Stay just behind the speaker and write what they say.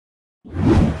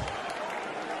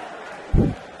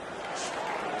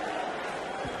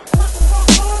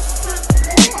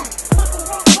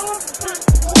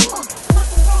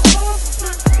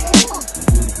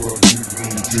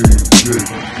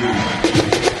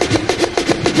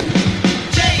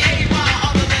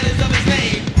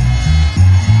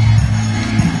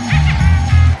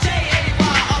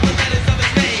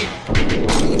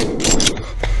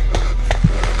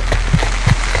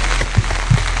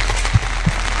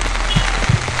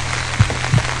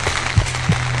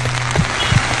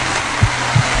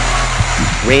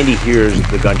Randy hears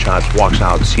the gunshots, walks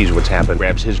out, sees what's happened,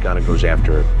 grabs his gun and goes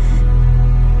after it.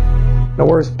 The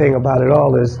worst thing about it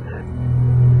all is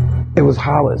it was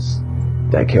Hollis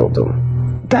that killed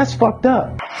him. That's fucked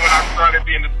up. When I started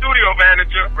being the studio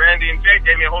manager, Randy and Jay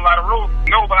gave me a whole lot of rules.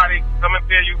 Nobody come up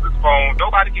here, use his phone.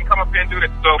 Nobody can come up here and do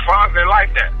that. So Fonz didn't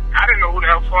like that. I didn't know who the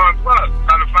hell Fonz was.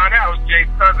 Trying to find out it was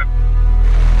Jay's cousin.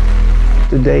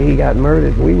 The day he got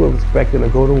murdered, we were expecting to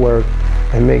go to work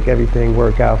and make everything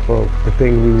work out for the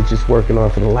thing we were just working on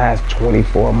for the last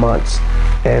 24 months.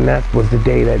 And that was the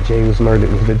day that Jay was murdered.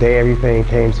 It was the day everything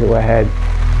came to a head.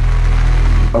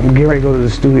 I'm getting ready to go to the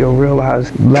studio,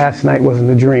 realize last night wasn't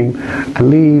a dream. I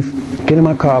leave, get in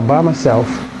my car by myself,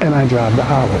 and I drive to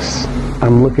Hollis.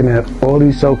 I'm looking at all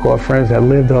these so-called friends that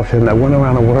lived off him, that went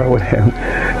around the world with him,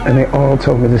 and they all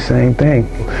told me the same thing.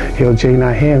 Yo, Jay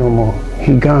not here no more.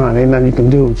 He gone, ain't nothing you can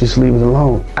do, just leave it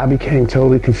alone. I became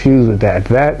totally confused with that.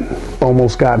 That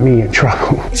almost got me in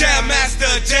trouble. Jam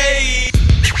Master Jay.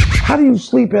 How do you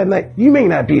sleep at night? You may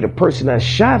not be the person that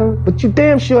shot him, but you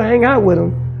damn sure hang out with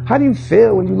him. How do you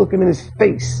feel when you look him in his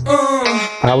face?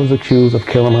 I was accused of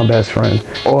killing my best friend.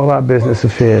 All our business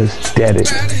affairs deaded.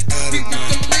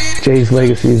 Jay's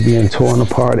legacy is being torn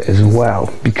apart as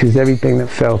well because everything that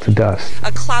fell to dust.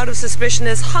 A cloud of suspicion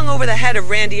is hung over the head of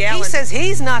Randy Allen. He says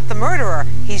he's not the murderer.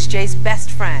 He's Jay's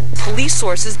best friend. Police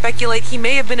sources speculate he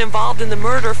may have been involved in the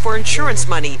murder for insurance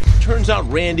money. Turns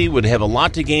out Randy would have a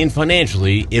lot to gain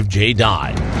financially if Jay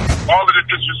died. All of the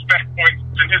disrespect points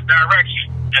in his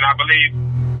direction, and I believe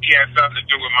he had something to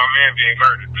do with my man being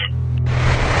murdered.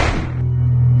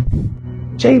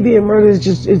 Jay being murdered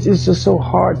is it's just so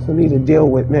hard for me to deal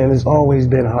with, man. It's always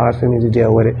been hard for me to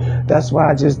deal with it. That's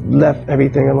why I just left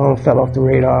everything alone, fell off the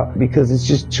radar, because it's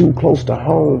just too close to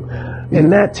home.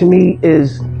 And that to me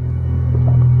is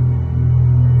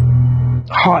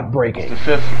heartbreaking. The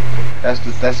fifth,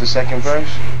 that's the second verse?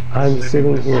 I'm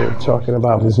sitting here talking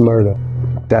about this murder.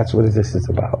 That's what this is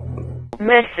about.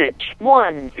 Message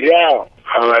 1. Yeah,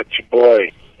 I'm at your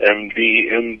boy,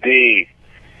 MD.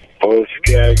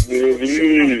 Post-gag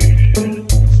news.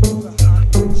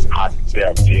 Hot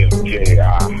damn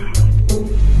JR.